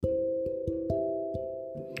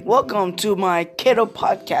Welcome to my kiddo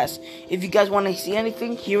podcast. If you guys want to see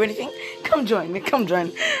anything, hear anything, come join me.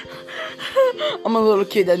 I'm a little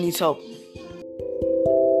kid that needs help.